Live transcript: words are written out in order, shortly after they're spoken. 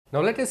Now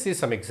let us see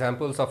some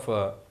examples of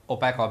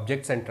opaque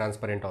objects and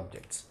transparent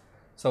objects.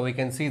 So we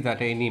can see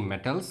that any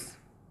metals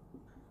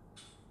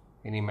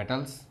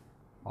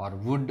or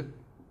wood,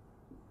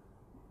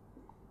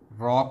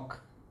 rock,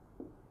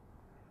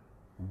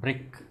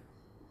 brick,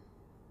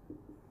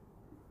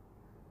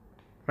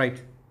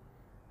 right.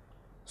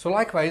 So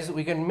likewise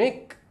we can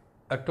make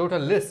a total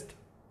list.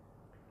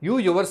 You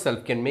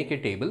yourself can make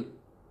a table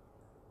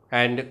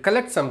and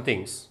collect some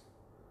things,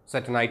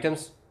 certain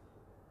items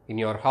in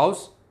your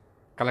house,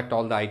 collect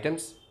all the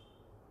items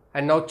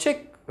and now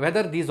check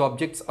whether these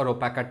objects are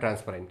opaque or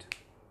transparent.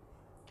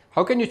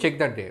 How can you check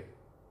that there?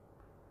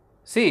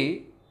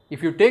 See,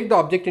 if you take the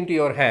object into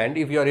your hand,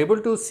 if you are able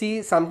to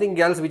see something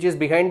else which is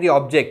behind the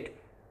object,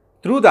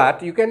 through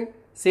that you can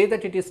say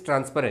that it is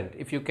transparent.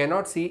 If you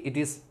cannot see, it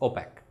is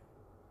opaque.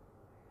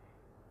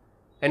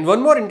 And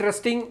one more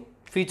interesting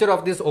feature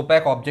of this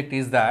opaque object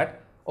is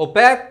that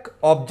opaque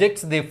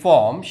objects, they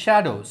form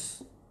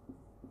shadows.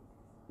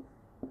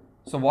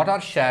 So what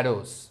are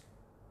shadows?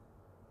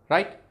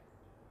 Right?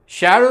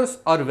 Shadows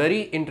are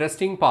very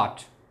interesting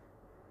part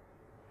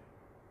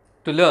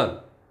to learn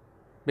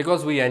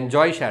because we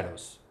enjoy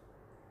shadows,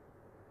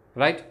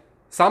 right?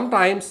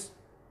 Sometimes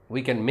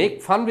we can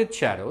make fun with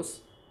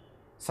shadows.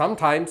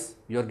 Sometimes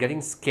you are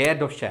getting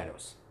scared of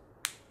shadows.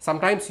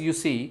 Sometimes you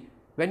see,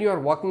 when you are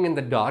walking in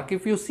the dark,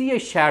 if you see a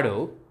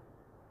shadow,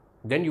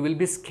 then you will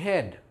be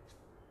scared.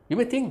 You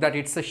may think that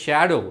it's a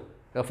shadow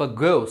of a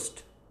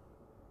ghost.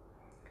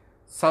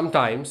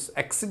 Sometimes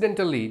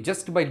accidentally,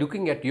 just by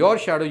looking at your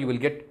shadow, you will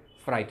get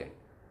frightened.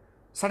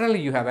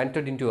 Suddenly you have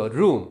entered into a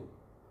room.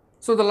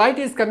 So the light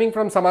is coming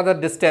from some other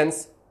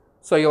distance.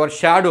 So your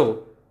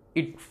shadow,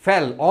 it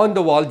fell on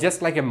the wall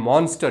just like a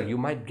monster. You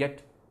might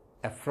get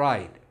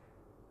afraid,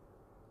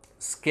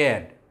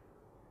 scared,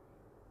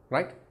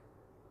 right?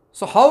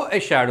 So how a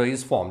shadow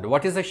is formed?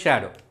 What is a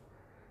shadow?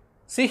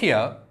 See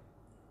here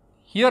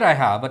I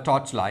have a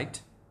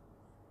torchlight.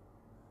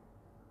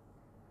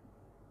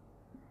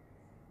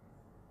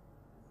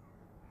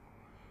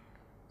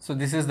 So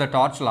this is the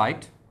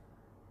torchlight.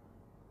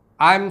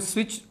 I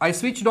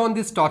switched on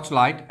this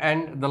torchlight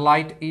and the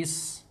light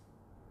is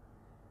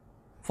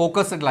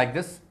focused like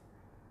this.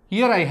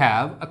 Here I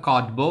have a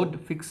cardboard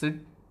fixed.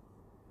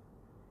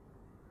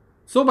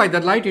 So by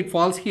the light it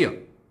falls here.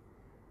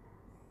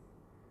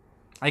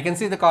 I can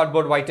see the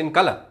cardboard white in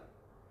color.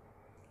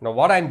 Now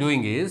what I am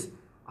doing is,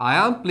 I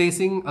am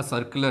placing a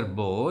circular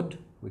board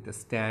with a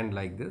stand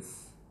like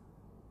this.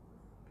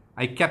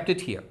 I kept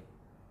it here.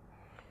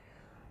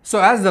 So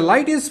as the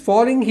light is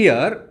falling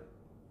here,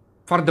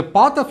 for the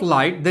path of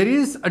light, there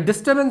is a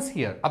disturbance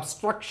here,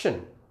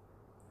 obstruction.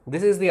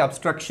 This is the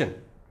obstruction.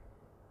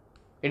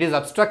 It is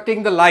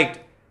obstructing the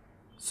light.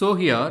 So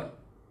here,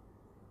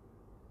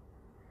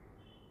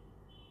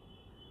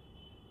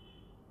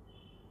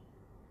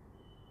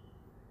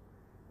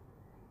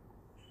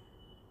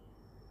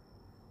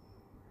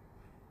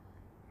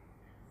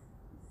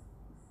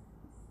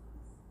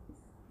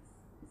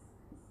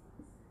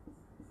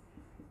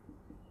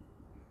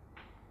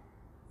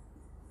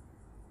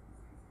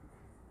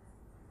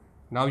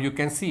 now you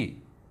can see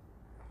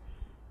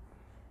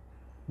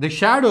the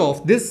shadow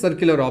of this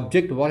circular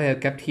object, what I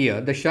have kept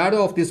here, the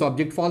shadow of this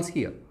object falls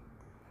here.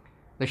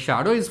 The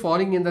shadow is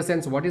falling in the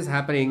sense what is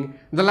happening,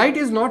 the light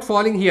is not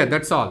falling here,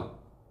 that's all.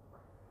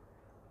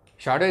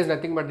 Shadow is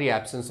nothing but the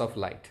absence of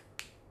light.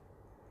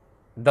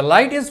 The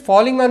light is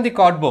falling on the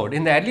cardboard.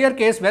 In the earlier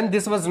case, when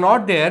this was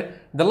not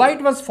there, the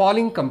light was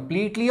falling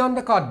completely on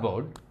the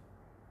cardboard.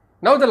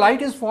 Now the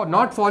light is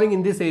not falling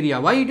in this area.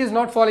 Why it is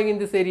not falling in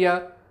this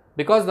area?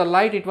 Because the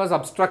light, it was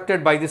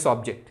obstructed by this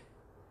object.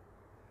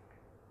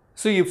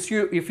 So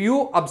if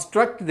you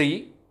obstruct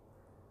the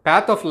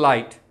path of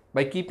light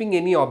by keeping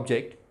any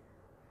object,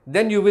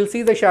 then you will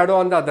see the shadow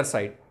on the other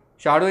side.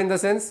 Shadow in the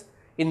sense,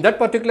 in that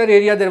particular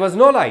area there was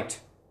no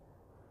light.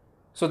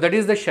 So that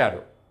is the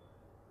shadow.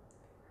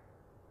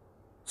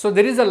 So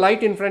there is a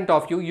light in front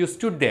of you, you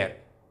stood there,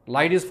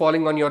 light is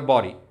falling on your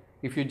body.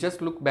 If you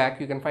just look back,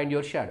 you can find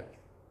your shadow,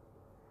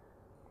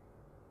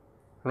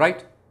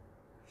 right?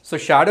 So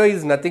shadow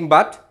is nothing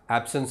but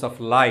absence of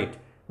light.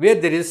 Where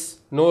there is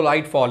no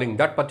light falling,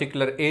 that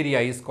particular area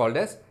is called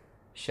as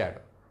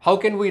shadow. How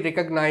can we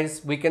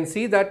recognize? We can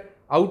see that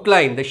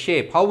outline, the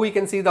shape. How we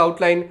can see the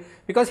outline?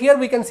 Because here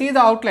we can see the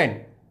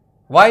outline.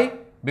 Why?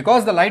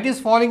 Because the light is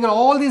falling on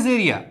all this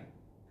area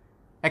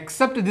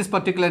except this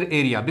particular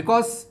area,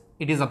 because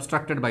it is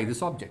obstructed by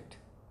this object.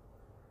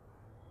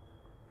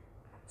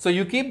 So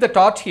you keep the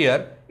torch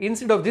here.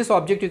 Instead of this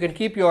object, you can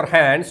keep your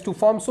hands to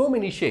form so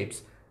many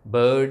shapes.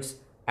 Birds,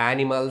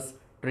 animals,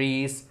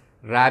 trees,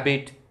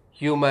 rabbit,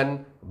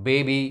 human,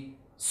 baby,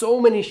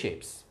 so many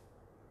shapes,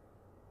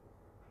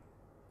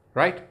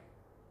 right?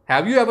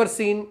 Have you ever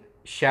seen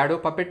shadow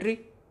puppetry?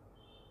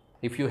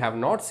 If you have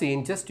not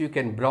seen, just you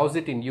can browse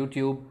it in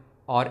YouTube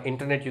or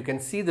internet. You can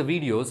see the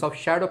videos of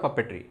shadow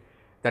puppetry.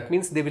 That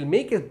means they will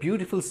make a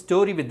beautiful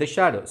story with the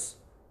shadows.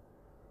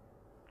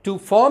 To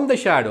form the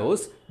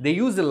shadows, they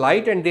use the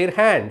light and their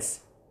hands.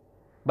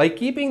 By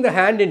keeping the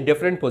hand in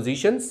different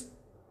positions,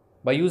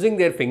 By using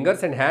their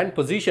fingers and hand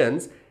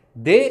positions,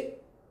 they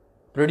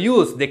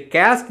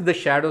cast the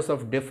shadows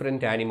of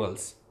different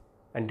animals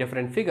and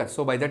different figures.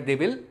 So by that they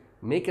will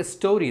make a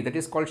story that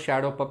is called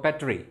shadow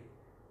puppetry.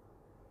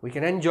 We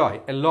can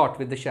enjoy a lot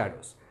with the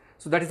shadows.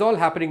 So that is all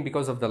happening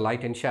because of the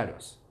light and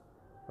shadows,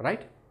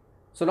 right?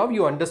 So now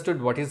you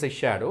understood what is a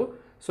shadow.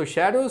 So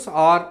shadows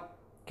are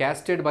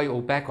casted by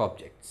opaque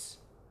objects.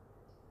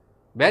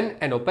 When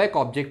an opaque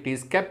object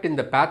is kept in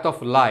the path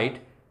of light,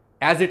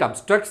 as it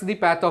obstructs the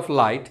path of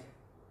light,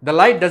 the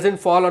light doesn't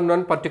fall on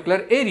one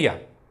particular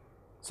area.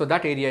 So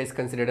that area is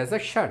considered as a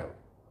shadow.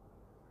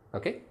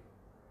 Okay.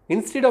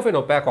 Instead of an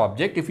opaque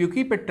object, if you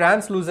keep a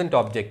translucent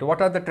object,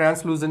 what are the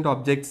translucent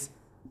objects?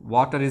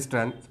 Water is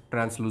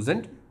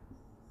translucent,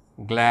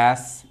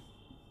 glass,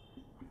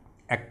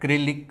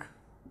 acrylic.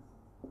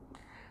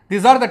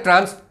 These are the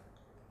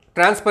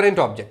transparent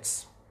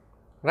objects,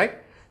 right?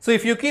 So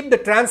if you keep the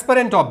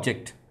transparent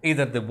object,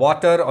 either the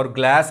water or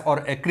glass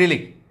or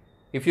acrylic,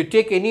 if you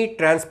take any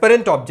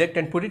transparent object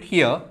and put it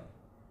here,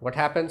 what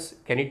happens?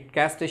 Can it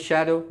cast a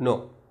shadow?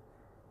 No.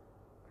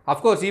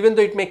 Of course, even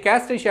though it may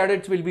cast a shadow,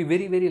 it will be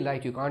very, very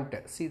light. You can't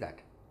see that.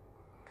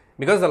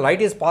 Because the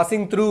light is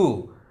passing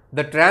through.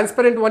 The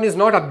transparent one is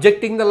not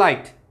objecting the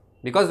light.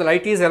 Because the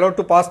light is allowed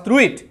to pass through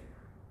it.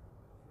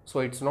 So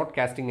it's not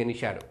casting any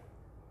shadow.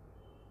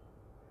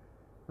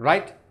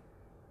 Right?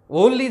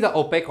 Only the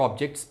opaque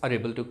objects are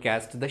able to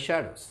cast the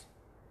shadows.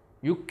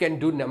 You can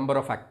do number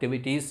of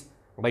activities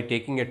by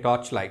taking a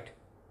torchlight.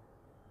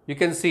 You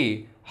can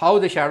see how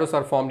the shadows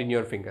are formed in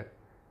your finger.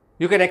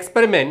 You can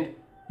experiment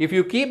if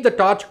you keep the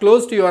torch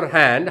close to your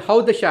hand,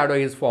 how the shadow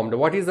is formed.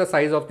 What is the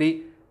size of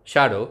the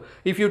shadow?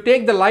 If you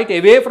take the light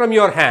away from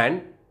your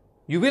hand,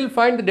 you will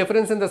find the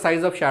difference in the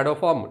size of shadow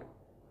formed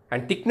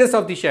and thickness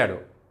of the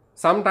shadow.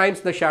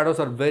 Sometimes the shadows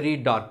are very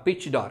dark,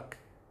 pitch dark.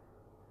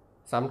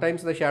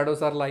 Sometimes the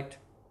shadows are light.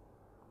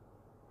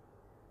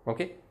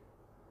 Okay.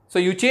 So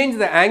you change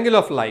the angle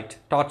of light,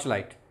 torch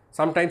light.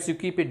 Sometimes you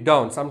keep it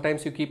down,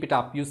 sometimes you keep it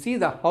up. You see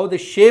how the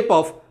shape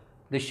of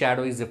the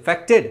shadow is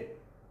affected,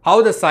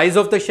 how the size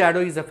of the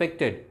shadow is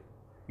affected.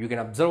 You can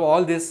observe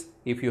all this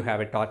if you have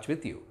a torch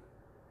with you.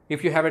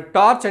 If you have a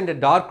torch and a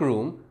dark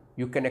room,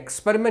 you can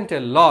experiment a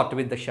lot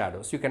with the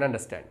shadows. You can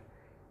understand.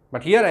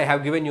 But here I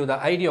have given you the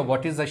idea of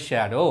what is a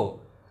shadow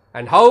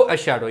and how a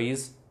shadow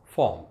is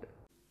formed.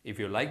 If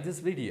you like this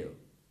video,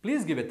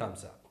 please give a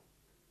thumbs up.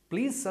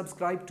 Please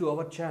subscribe to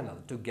our channel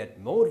to get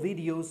more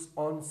videos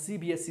on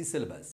CBSE syllabus.